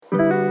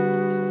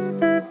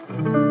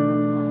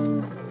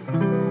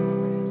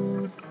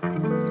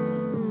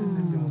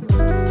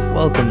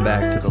Welcome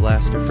back to the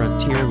Laster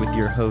Frontier with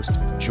your host,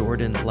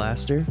 Jordan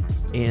Laster.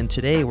 And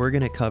today we're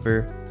going to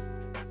cover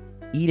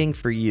eating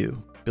for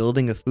you,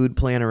 building a food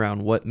plan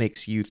around what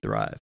makes you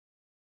thrive.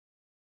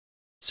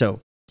 So,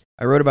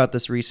 I wrote about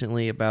this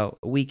recently, about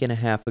a week and a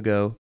half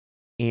ago,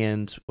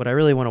 and what I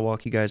really want to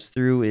walk you guys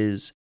through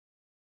is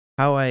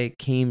how I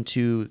came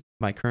to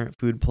my current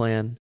food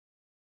plan,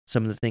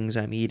 some of the things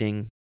I'm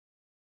eating,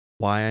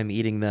 why I'm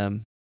eating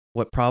them,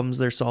 what problems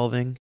they're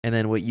solving, and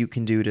then what you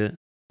can do to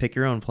pick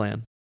your own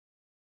plan.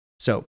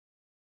 So,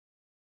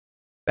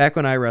 back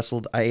when I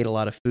wrestled, I ate a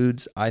lot of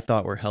foods I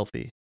thought were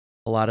healthy.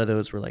 A lot of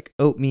those were like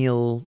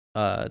oatmeal,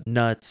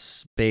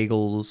 nuts,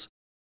 bagels,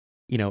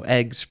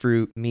 eggs,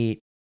 fruit,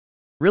 meat.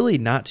 Really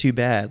not too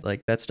bad.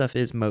 Like, that stuff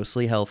is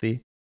mostly healthy.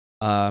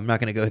 I'm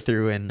not going to go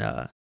through and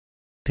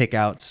pick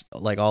out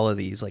like all of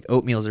these. Like,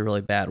 oatmeal is a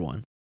really bad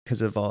one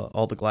because of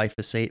all the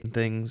glyphosate and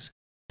things.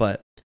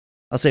 But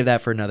I'll save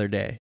that for another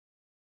day.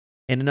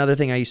 And another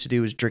thing I used to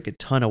do was drink a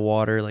ton of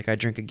water. Like, I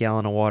drink a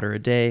gallon of water a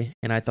day,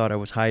 and I thought I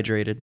was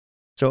hydrated.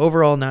 So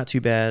overall, not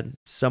too bad,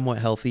 somewhat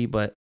healthy,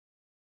 but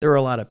there were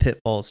a lot of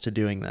pitfalls to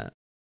doing that.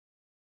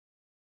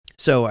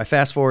 So I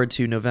fast forward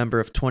to November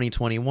of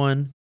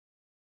 2021,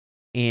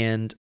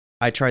 and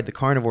I tried the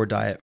carnivore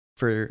diet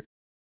for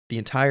the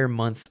entire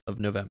month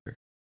of November.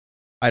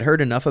 I'd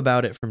heard enough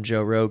about it from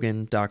Joe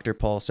Rogan, Dr.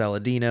 Paul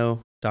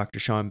Saladino, Dr.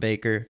 Sean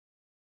Baker,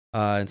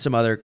 and some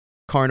other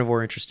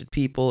carnivore interested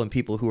people and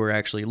people who were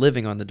actually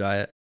living on the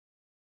diet.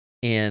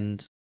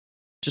 And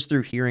just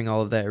through hearing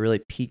all of that, it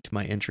really piqued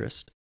my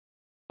interest.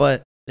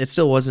 But it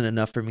still wasn't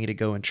enough for me to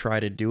go and try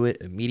to do it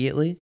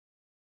immediately.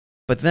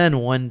 But then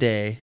one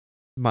day,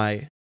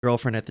 my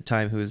girlfriend at the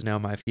time, who is now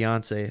my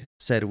fiance,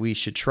 said we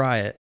should try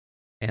it.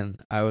 And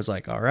I was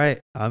like, all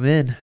right, I'm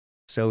in.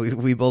 So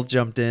we both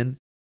jumped in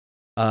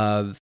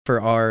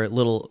for our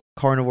little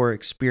carnivore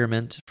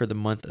experiment for the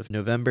month of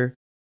November.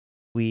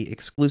 We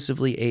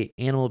exclusively ate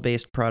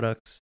animal-based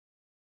products.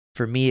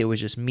 For me, it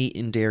was just meat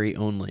and dairy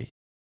only.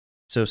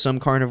 So some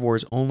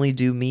carnivores only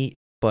do meat,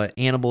 but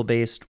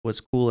animal-based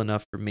was cool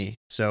enough for me.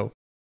 So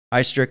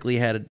I strictly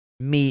had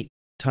meat,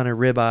 ton of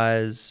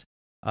ribeyes.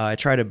 I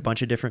tried a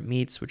bunch of different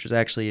meats, which was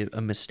actually a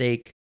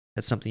mistake.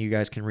 That's something you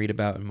guys can read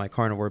about in my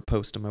carnivore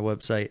post on my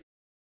website.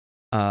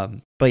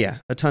 But yeah,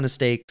 a ton of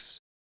steaks,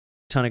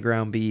 ton of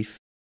ground beef,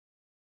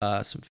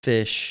 some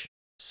fish,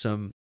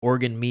 some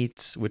organ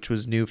meats, which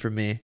was new for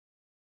me.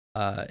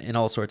 And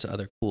all sorts of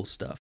other cool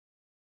stuff.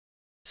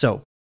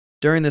 So,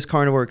 during this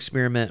carnivore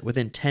experiment,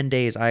 within 10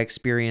 days, I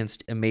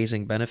experienced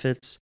amazing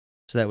benefits.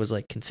 So that was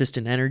like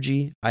consistent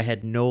energy. I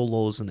had no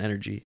lulls in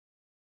energy.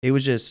 It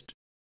was just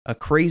a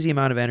crazy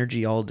amount of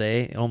energy all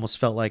day. It almost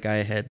felt like I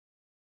had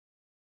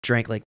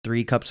drank like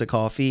 3 cups of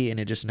coffee and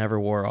it just never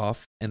wore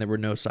off and there were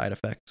no side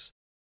effects.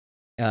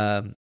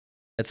 At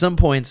some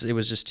points, it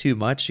was just too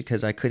much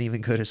because I couldn't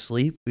even go to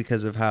sleep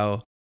because of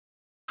how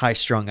high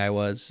strung I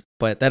was,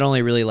 but that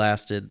only really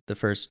lasted the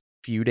first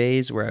few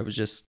days where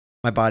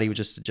my body was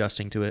just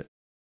adjusting to it.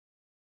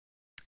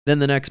 Then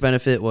the next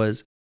benefit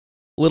was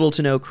little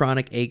to no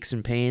chronic aches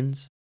and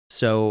pains.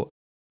 So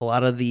a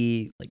lot of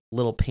the like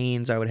little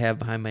pains I would have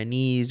behind my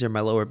knees or my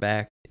lower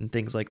back and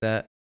things like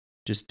that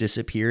just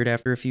disappeared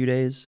after a few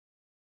days.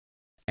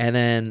 And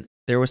then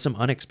there was some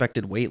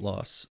unexpected weight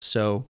loss.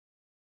 So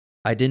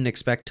I didn't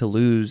expect to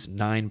lose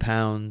 9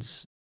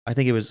 pounds. I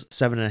think it was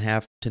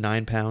 7.5 to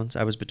 9 pounds.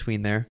 I was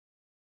between there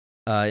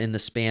in the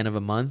span of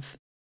a month,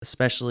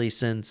 especially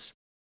since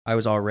I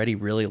was already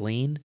really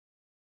lean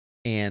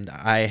and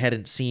I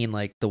hadn't seen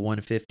like the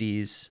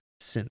 150s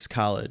since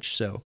college.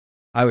 So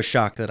I was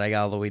shocked that I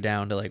got all the way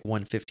down to like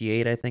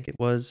 158, I think it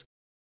was,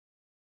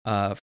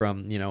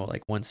 from,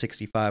 like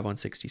 165,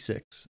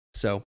 166.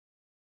 So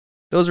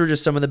those were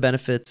just some of the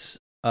benefits.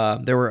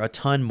 There were a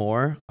ton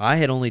more. I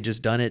had only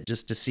just done it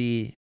just to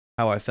see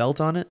how I felt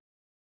on it.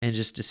 And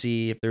just to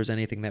see if there's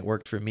anything that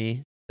worked for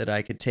me that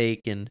I could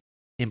take and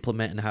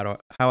implement in how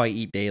I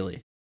eat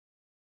daily.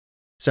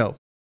 So,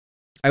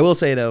 I will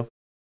say though,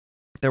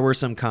 there were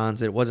some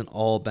cons. It wasn't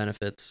all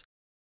benefits.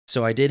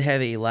 So I did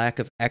have a lack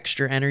of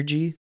extra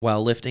energy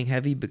while lifting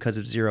heavy because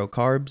of 0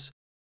 carbs.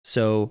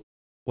 So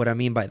what I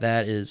mean by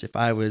that is if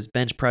I was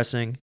bench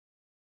pressing,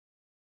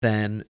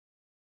 then,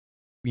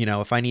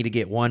 if I need to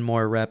get 1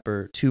 more rep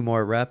or 2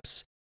 more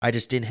reps, I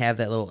just didn't have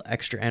that little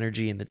extra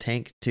energy in the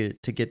tank to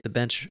get the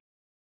bench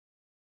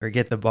or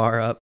get the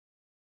bar up.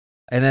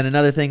 And then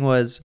another thing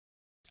was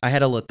I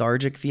had a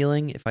lethargic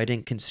feeling if I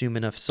didn't consume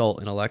enough salt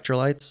and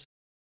electrolytes.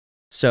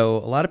 So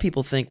a lot of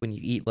people think when you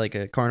eat like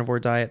a carnivore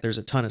diet, there's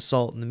a ton of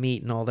salt in the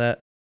meat and all that.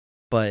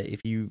 But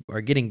if you are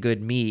getting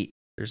good meat,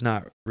 there's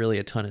not really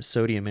a ton of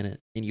sodium in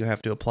it. And you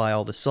have to apply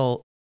all the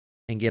salt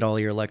and get all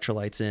your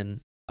electrolytes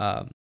in,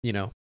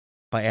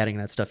 by adding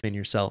that stuff in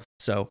yourself.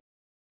 So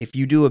if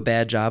you do a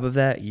bad job of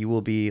that, you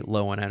will be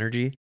low on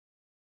energy.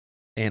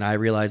 And I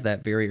realized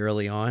that very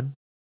early on.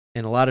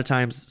 And a lot of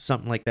times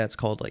something like that's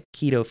called like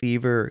keto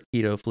fever or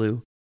keto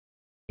flu.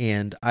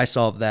 And I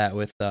solved that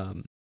with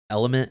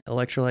Element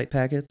electrolyte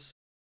packets.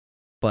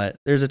 But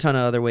there's a ton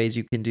of other ways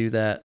you can do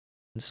that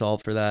and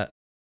solve for that.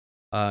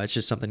 It's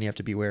just something you have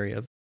to be wary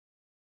of.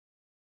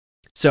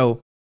 So,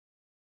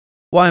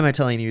 why am I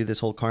telling you this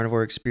whole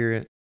carnivore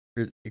experiment?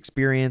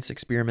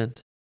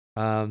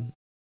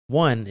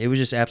 One, it was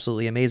just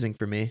absolutely amazing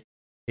for me.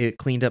 It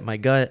cleaned up my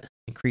gut,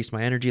 increased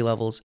my energy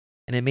levels,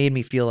 and it made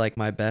me feel like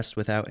my best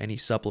without any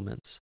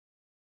supplements.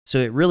 So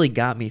it really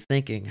got me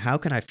thinking, how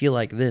can I feel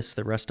like this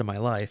the rest of my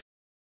life?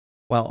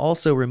 While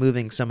also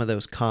removing some of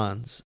those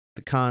cons.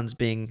 The cons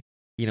being,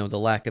 the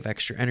lack of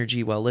extra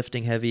energy while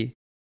lifting heavy,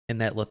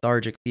 and that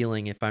lethargic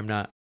feeling if I'm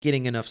not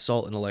getting enough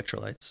salt and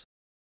electrolytes.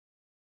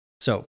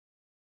 So,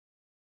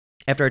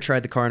 after I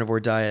tried the carnivore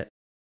diet,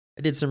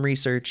 I did some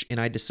research and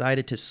I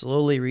decided to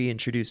slowly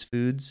reintroduce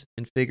foods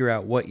and figure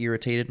out what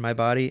irritated my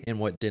body and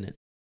what didn't.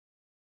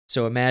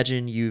 So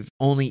imagine you've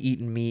only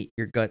eaten meat,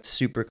 your gut's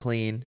super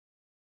clean,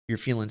 you're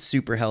feeling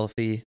super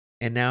healthy,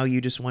 and now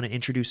you just want to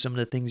introduce some of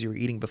the things you were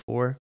eating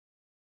before,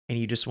 and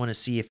you just want to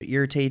see if it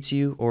irritates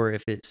you or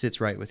if it sits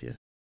right with you.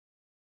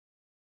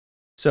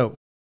 So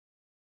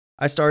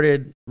I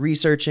started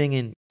researching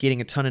and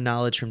getting a ton of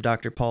knowledge from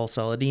Dr. Paul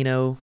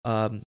Saladino.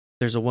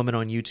 There's a woman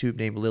on YouTube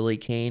named Lily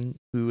Kane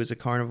who is a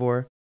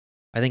carnivore.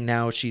 I think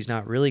now she's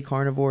not really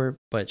carnivore,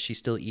 but she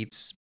still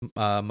eats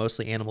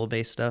mostly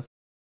animal-based stuff.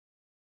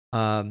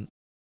 And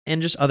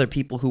just other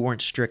people who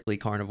weren't strictly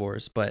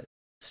carnivores, but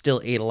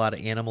still ate a lot of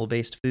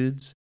animal-based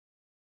foods.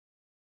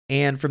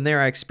 And from there,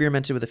 I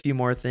experimented with a few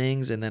more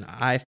things, and then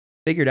I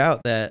figured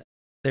out that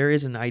there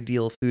is an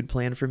ideal food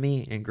plan for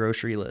me and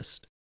grocery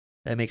list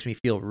that makes me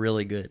feel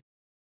really good.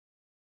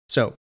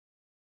 So,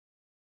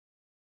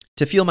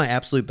 to feel my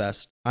absolute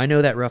best, I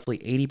know that roughly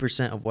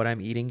 80% of what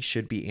I'm eating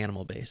should be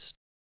animal-based.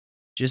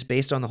 Just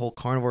based on the whole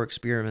carnivore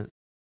experiment,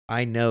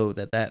 I know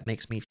that that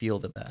makes me feel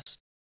the best.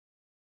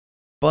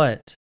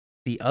 But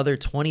the other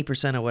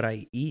 20% of what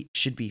I eat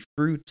should be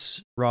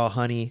fruits, raw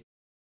honey,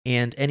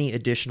 and any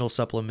additional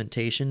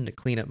supplementation to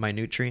clean up my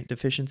nutrient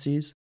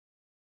deficiencies.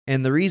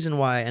 And the reason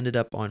why I ended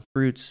up on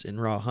fruits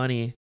and raw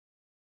honey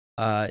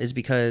is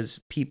because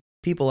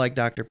people like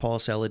Dr. Paul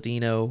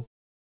Saladino,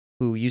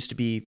 who used to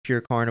be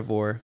pure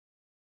carnivore,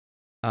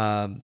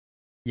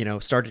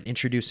 started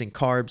introducing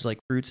carbs like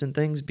fruits and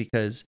things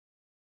because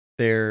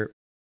their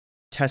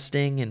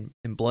testing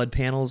and blood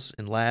panels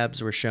and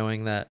labs were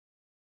showing that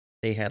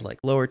they had like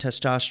lower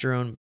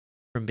testosterone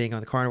from being on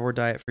the carnivore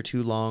diet for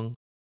too long.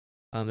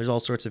 There's all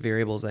sorts of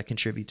variables that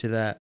contribute to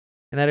that,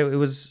 and that it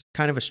was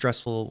kind of a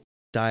stressful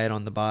diet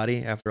on the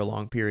body after a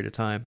long period of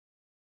time.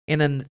 And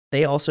then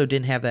they also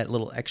didn't have that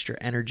little extra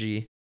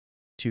energy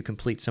to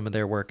complete some of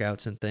their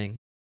workouts and things.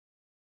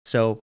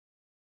 So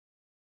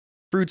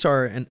fruits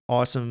are an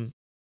awesome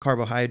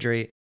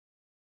carbohydrate.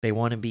 They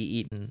want to be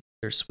eaten.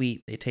 They're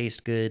sweet. They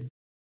taste good,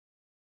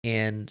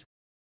 and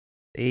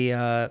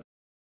they're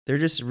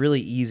just really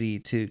easy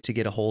to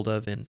get a hold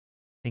of and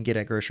get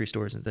at grocery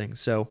stores and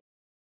things. So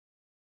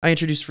I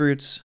introduced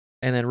fruits,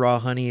 and then raw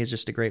honey is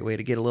just a great way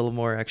to get a little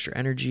more extra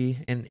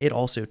energy, and it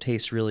also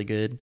tastes really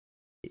good.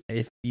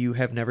 If you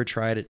have never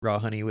tried it, raw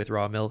honey with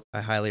raw milk,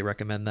 I highly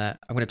recommend that.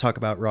 I'm going to talk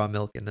about raw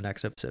milk in the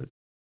next episode,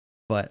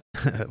 but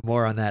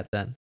more on that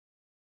then.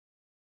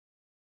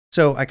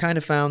 So I kind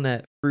of found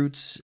that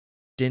fruits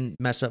didn't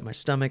mess up my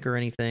stomach or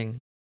anything,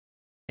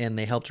 and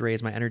they helped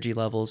raise my energy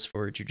levels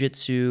for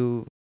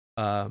jujitsu,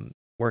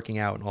 working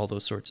out, and all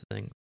those sorts of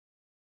things.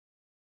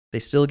 They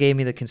still gave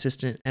me the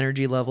consistent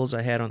energy levels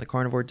I had on the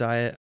carnivore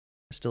diet.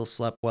 I still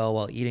slept well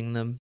while eating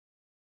them,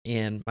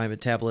 and my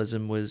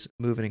metabolism was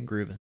moving and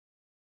grooving.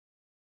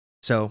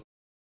 So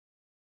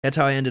that's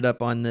how I ended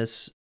up on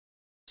this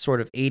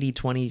sort of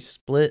 80-20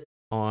 split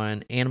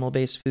on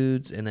animal-based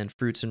foods and then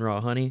fruits and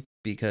raw honey,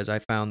 because I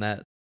found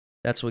that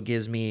that's what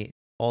gives me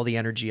all the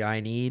energy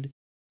I need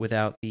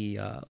without the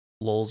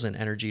lulls in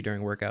energy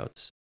during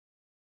workouts.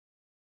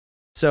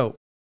 So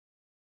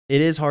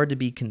it is hard to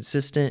be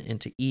consistent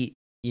and to eat,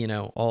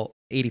 all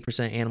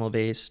 80%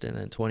 animal-based and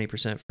then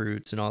 20%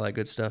 fruits and all that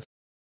good stuff.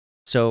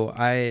 So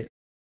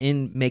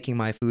in making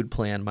my food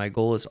plan, my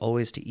goal is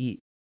always to eat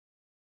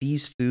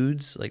these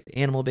foods, like the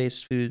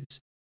animal-based foods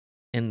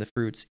and the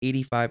fruits,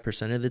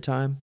 85% of the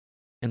time.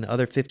 And the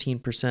other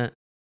 15%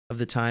 of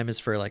the time is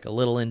for like a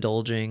little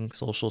indulging,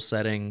 social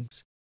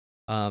settings.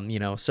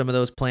 Some of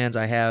those plans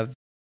I have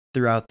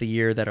throughout the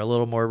year that are a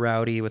little more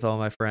rowdy with all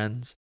my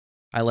friends,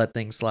 I let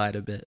things slide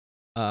a bit.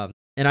 And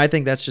I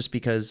think that's just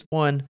because,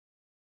 one,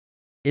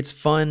 it's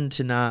fun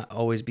to not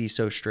always be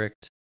so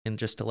strict and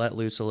just to let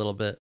loose a little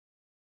bit.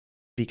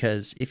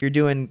 Because if you're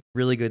doing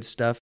really good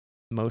stuff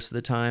most of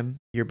the time,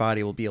 your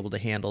body will be able to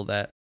handle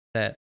that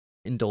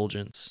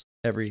indulgence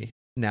every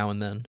now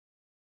and then.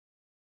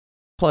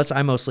 Plus,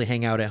 I mostly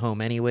hang out at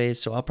home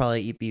anyways, so I'll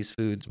probably eat these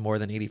foods more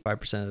than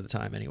 85% of the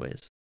time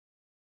anyways.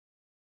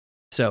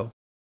 So,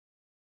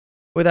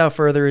 without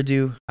further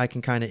ado, I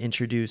can kind of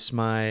introduce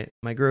my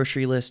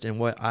grocery list and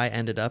what I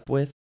ended up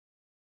with.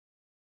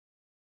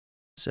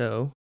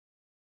 So,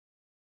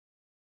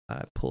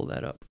 I pull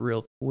that up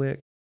real quick.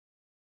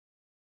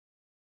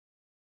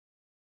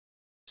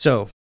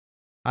 So,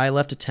 I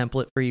left a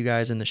template for you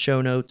guys in the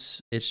show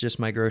notes. It's just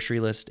my grocery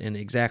list and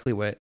exactly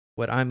what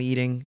I'm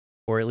eating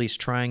or at least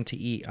trying to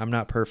eat. I'm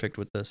not perfect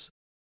with this,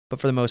 but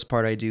for the most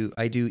part, I do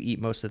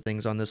eat most of the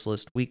things on this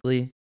list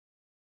weekly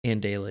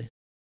and daily.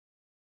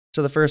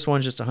 So the first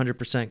one's just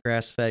 100%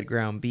 grass-fed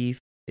ground beef.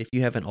 If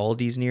you have an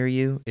Aldi's near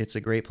you, it's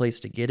a great place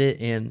to get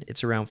it, and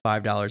it's around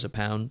 $5 a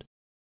pound.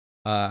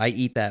 I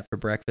eat that for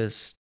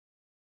breakfast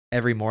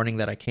every morning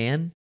that I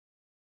can.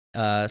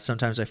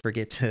 Sometimes I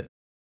forget to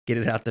get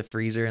it out the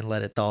freezer and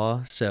let it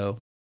thaw. So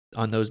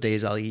on those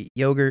days, I'll eat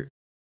yogurt,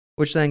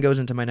 which then goes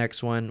into my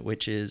next one,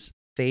 which is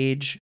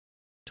Phage,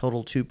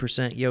 total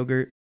 2%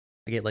 yogurt.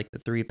 I get like the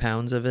 3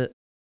 pounds of it,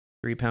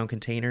 3 pound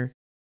container.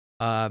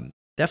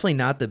 Definitely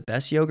not the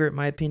best yogurt in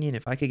my opinion.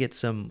 If I could get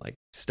some like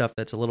stuff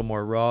that's a little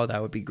more raw,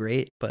 that would be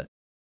great. But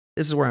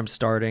this is where I'm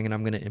starting, and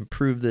I'm going to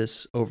improve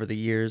this over the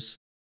years,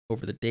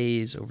 over the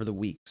days, over the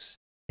weeks,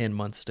 and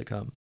months to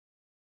come.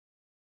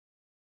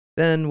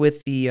 Then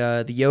with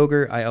the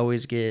yogurt, I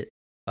always get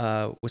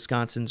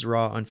Wisconsin's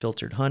raw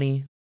unfiltered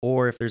honey,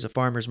 or if there's a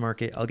farmer's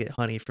market, I'll get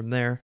honey from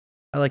there.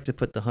 I like to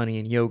put the honey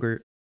in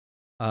yogurt.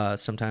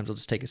 Sometimes I'll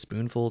just take a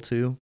spoonful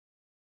too.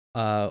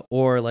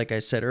 Or like I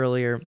said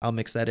earlier, I'll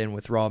mix that in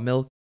with raw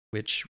milk,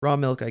 which raw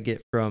milk I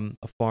get from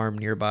a farm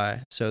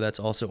nearby. So that's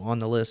also on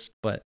the list,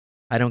 but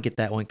I don't get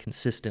that one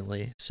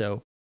consistently.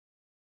 So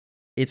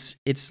it's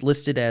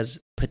listed as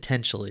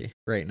potentially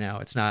right now.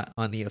 It's not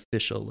on the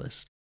official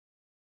list.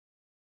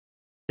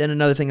 Then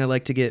another thing I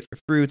like to get for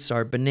fruits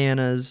are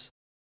bananas.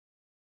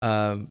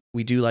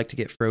 We do like to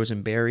get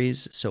frozen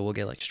berries, so we'll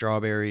get like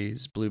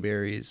strawberries,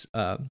 blueberries.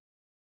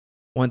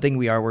 One thing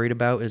we are worried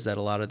about is that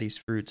a lot of these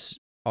fruits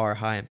are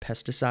high in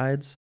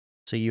pesticides,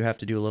 so you have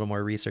to do a little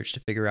more research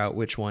to figure out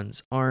which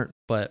ones aren't,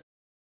 but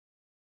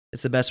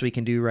it's the best we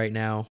can do right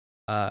now.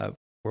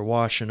 We're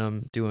washing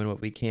them, doing what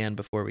we can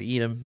before we eat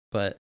them,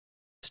 but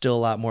still a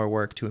lot more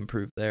work to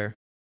improve there.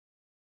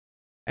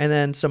 And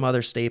then some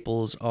other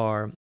staples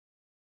are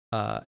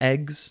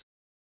eggs.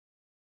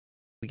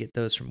 We get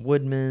those from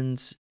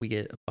Woodman's. We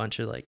get a bunch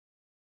of like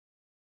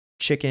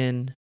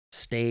chicken,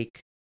 steak.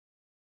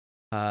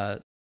 I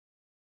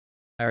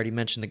already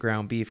mentioned the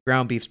ground beef.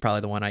 Ground beef's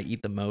probably the one I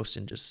eat the most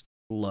and just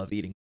love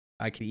eating.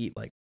 I could eat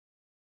like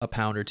a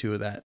pound or two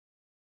of that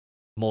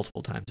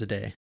multiple times a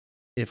day,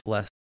 if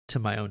left to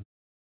my own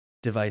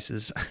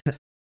devices.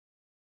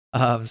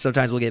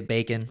 Sometimes we'll get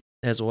bacon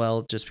as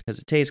well, just because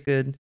it tastes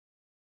good.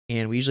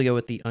 And we usually go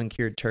with the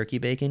uncured turkey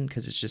bacon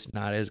because it's just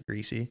not as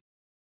greasy.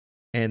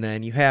 And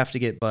then you have to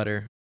get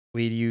butter.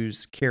 We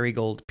use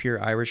Kerrygold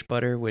Pure Irish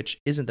Butter, which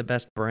isn't the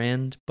best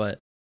brand, but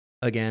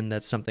again,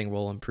 that's something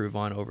we'll improve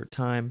on over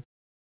time.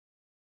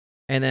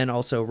 And then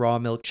also raw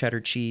milk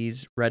cheddar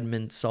cheese,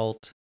 Redmond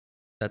salt.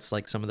 That's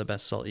like some of the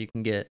best salt you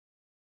can get.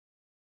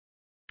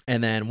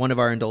 And then one of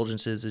our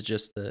indulgences is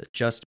just the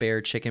Just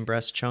Bare chicken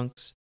breast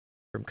chunks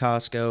from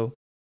Costco.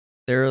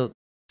 They're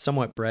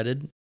somewhat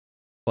breaded,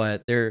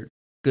 but they're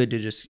good to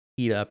just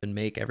heat up and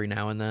make every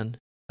now and then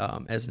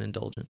as an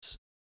indulgence.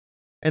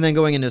 And then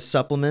going into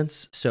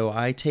supplements, so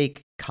I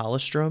take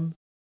colostrum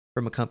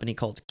from a company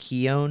called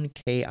Kion,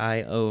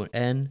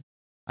 Kion.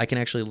 I can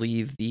actually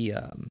leave the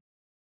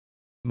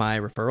my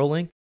referral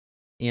link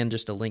and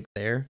just a link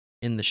there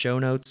in the show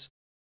notes.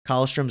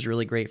 Colostrum is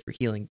really great for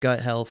healing gut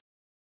health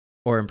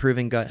or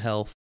improving gut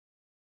health.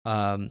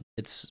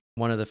 It's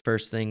one of the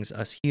first things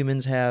us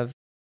humans have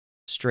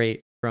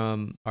straight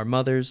from our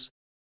mothers.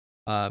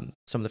 Some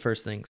of the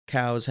first things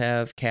calves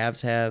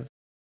have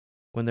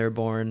when they're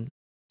born.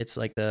 It's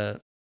like the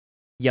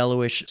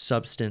yellowish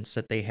substance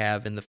that they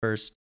have in the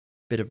first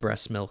bit of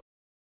breast milk,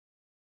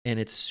 and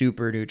it's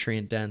super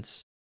nutrient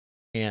dense,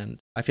 and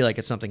I feel like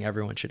it's something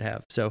everyone should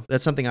have. So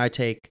that's something I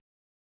take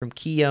from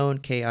Kion,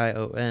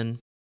 Kion.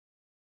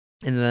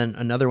 And then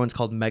another one's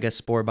called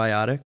Megaspore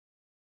Biotic.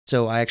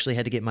 So I actually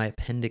had to get my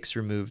appendix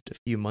removed a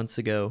few months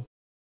ago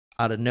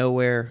out of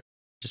nowhere,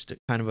 just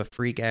kind of a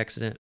freak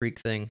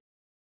thing.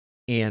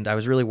 And I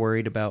was really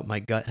worried about my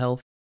gut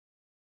health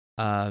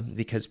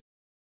because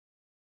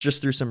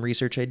just through some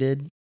research I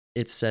did,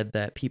 it said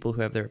that people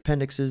who have their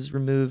appendixes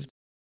removed,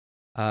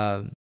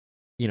 they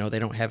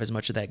don't have as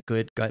much of that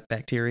good gut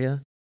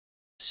bacteria.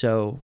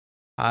 So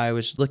I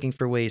was looking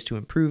for ways to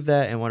improve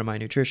that, and one of my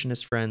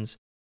nutritionist friends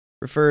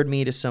referred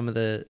me to some of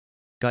the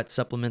gut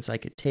supplements I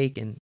could take,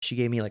 and she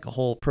gave me like a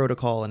whole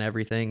protocol and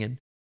everything, and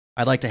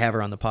I'd like to have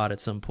her on the pod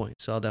at some point,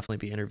 so I'll definitely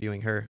be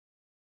interviewing her.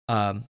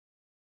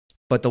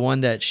 But the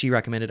one that she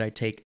recommended I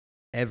take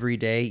every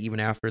day, even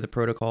after the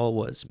protocol,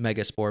 was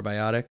Megaspore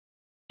Biotic,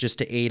 just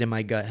to aid in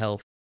my gut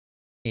health.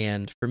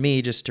 And for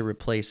me, just to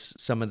replace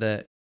some of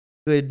the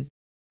good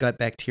gut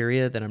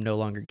bacteria that I'm no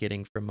longer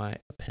getting from my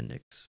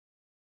appendix.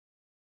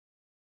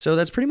 So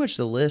that's pretty much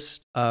the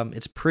list.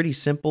 It's pretty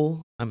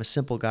simple. I'm a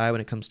simple guy when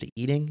it comes to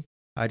eating.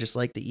 I just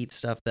like to eat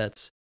stuff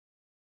that's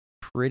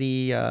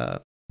pretty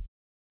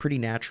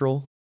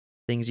natural.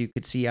 Things you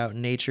could see out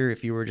in nature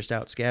if you were just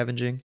out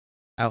scavenging,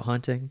 out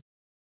hunting.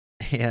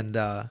 And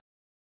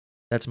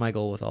that's my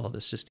goal with all of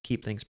this, just to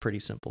keep things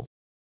pretty simple.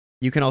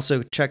 You can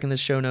also check in the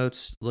show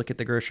notes, look at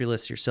the grocery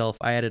list yourself.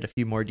 I added a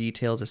few more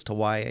details as to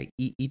why I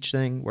eat each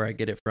thing, where I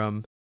get it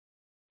from,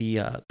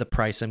 the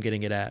price I'm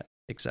getting it at,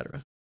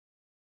 etc.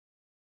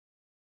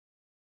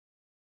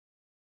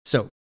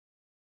 So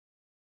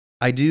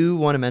I do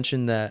want to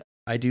mention that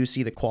I do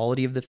see the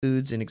quality of the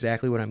foods and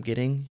exactly what I'm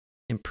getting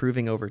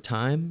improving over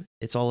time.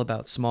 It's all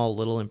about small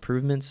little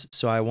improvements.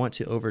 So I want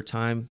to over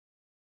time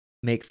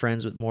make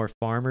friends with more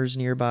farmers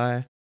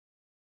nearby,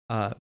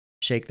 uh,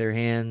 shake their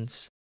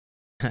hands,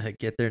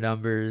 get their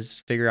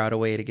numbers, figure out a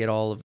way to get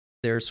all of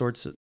their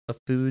sorts of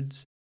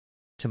foods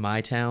to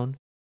my town.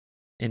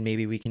 And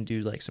maybe we can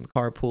do like some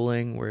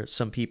carpooling where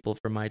some people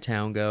from my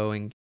town go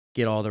and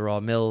get all the raw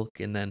milk.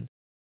 And then,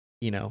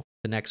 the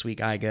next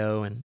week I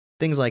go and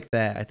things like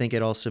that. I think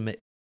it also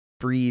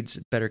breeds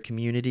better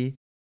community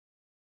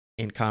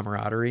and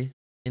camaraderie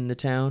in the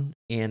town.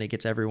 And it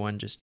gets everyone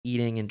just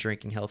eating and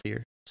drinking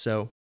healthier.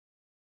 So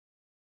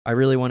I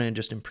really want to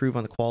just improve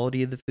on the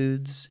quality of the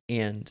foods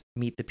and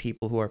meet the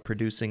people who are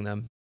producing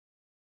them.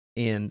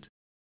 And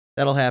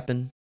that'll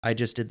happen. I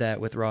just did that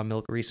with raw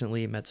milk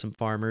recently, met some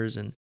farmers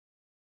and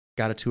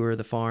got a tour of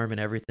the farm and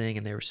everything,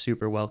 and they were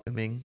super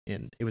welcoming,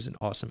 and it was an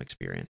awesome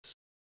experience.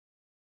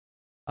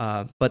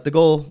 But the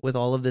goal with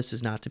all of this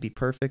is not to be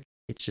perfect.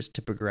 It's just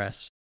to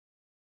progress.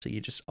 So you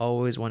just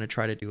always want to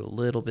try to do a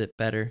little bit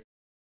better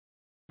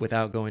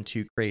without going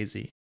too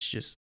crazy. It's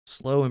just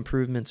slow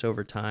improvements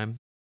over time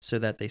so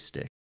that they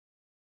stick.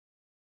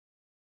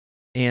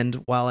 And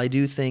while I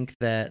do think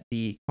that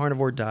the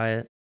carnivore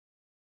diet,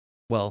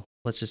 well,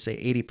 let's just say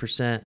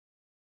 80%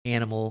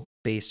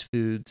 animal-based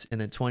foods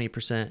and then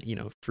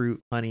 20%, fruit,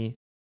 honey,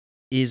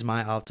 is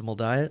my optimal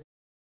diet,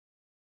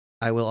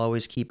 I will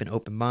always keep an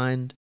open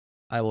mind.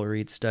 I will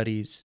read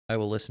studies. I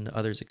will listen to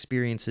others'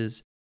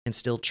 experiences and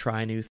still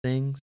try new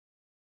things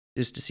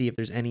just to see if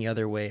there's any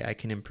other way I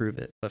can improve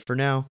it. But for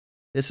now,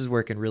 this is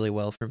working really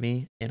well for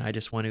me, and I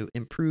just want to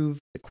improve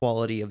the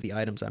quality of the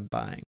items I'm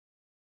buying.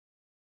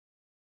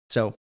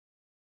 So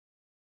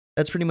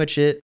that's pretty much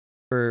it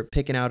for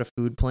picking out a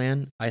food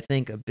plan. I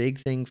think a big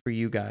thing for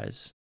you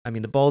guys,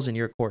 the ball's in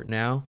your court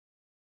now.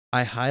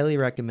 I highly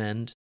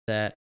recommend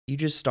that you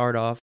just start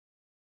off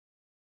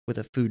with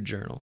a food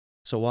journal.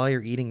 So while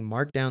you're eating,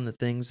 mark down the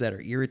things that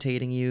are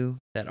irritating you,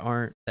 that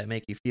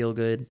make you feel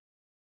good.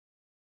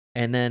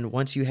 And then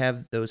once you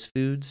have those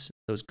foods,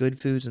 those good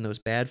foods and those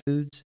bad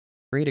foods,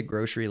 create a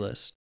grocery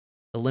list.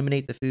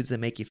 Eliminate the foods that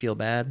make you feel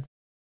bad.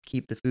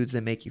 Keep the foods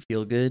that make you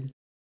feel good.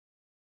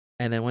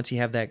 And then once you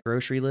have that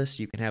grocery list,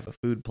 you can have a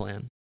food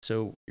plan.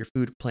 So your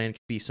food plan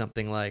could be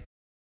something like,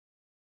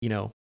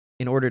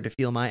 in order to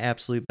feel my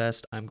absolute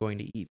best, I'm going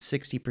to eat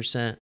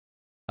 60%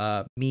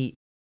 meat,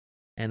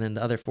 and then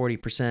the other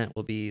 40%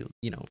 will be,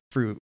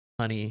 fruit,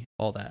 honey,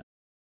 all that.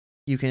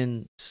 You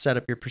can set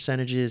up your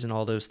percentages and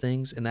all those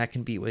things, and that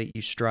can be what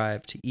you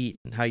strive to eat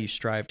and how you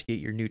strive to get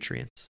your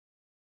nutrients.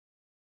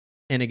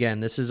 And again,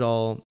 this is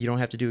all, you don't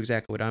have to do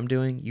exactly what I'm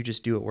doing. You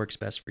just do what works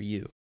best for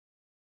you.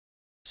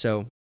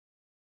 So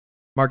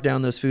mark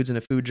down those foods in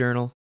a food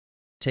journal,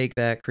 take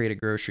that, create a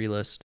grocery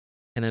list,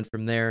 and then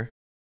from there,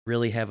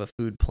 really have a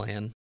food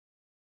plan.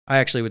 I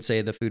actually would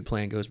say the food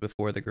plan goes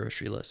before the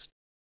grocery list.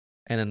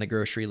 And then the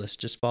grocery list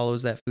just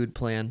follows that food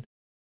plan.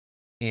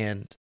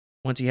 And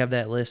once you have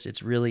that list,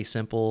 it's really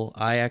simple.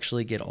 I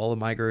actually get all of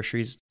my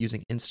groceries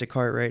using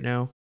Instacart right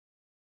now.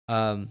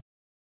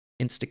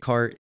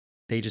 Instacart,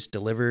 they just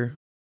deliver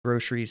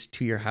groceries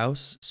to your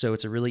house. So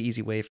it's a really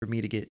easy way for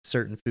me to get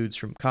certain foods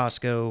from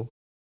Costco,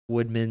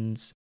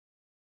 Woodman's,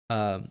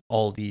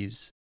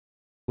 Aldi's,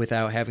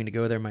 without having to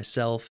go there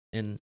myself.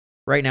 And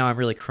right now I'm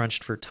really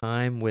crunched for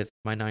time with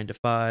my 9 to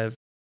 5,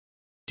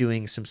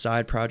 doing some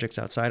side projects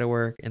outside of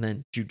work, and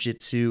then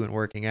jujitsu and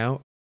working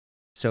out.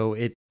 So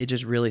it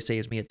just really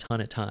saves me a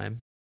ton of time.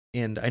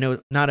 And I know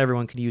not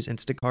everyone can use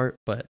Instacart,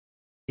 but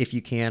if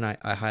you can,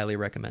 I highly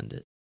recommend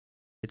it.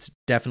 It's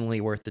definitely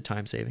worth the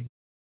time saving.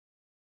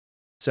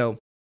 So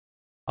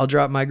I'll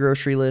drop my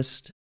grocery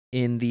list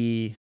in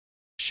the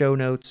show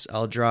notes.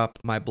 I'll drop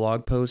my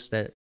blog post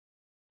that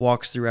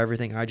walks through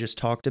everything I just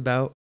talked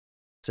about.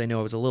 So I know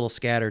it was a little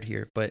scattered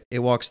here, but it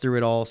walks through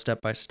it all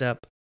step by step.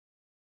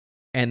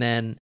 And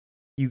then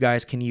you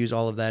guys can use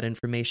all of that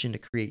information to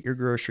create your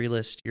grocery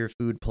list, your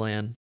food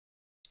plan,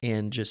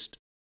 and just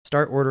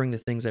start ordering the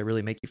things that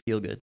really make you feel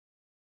good.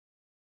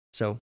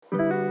 So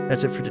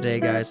that's it for today,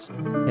 guys.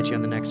 Catch you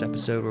on the next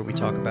episode where we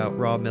talk about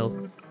raw milk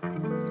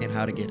and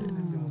how to get it.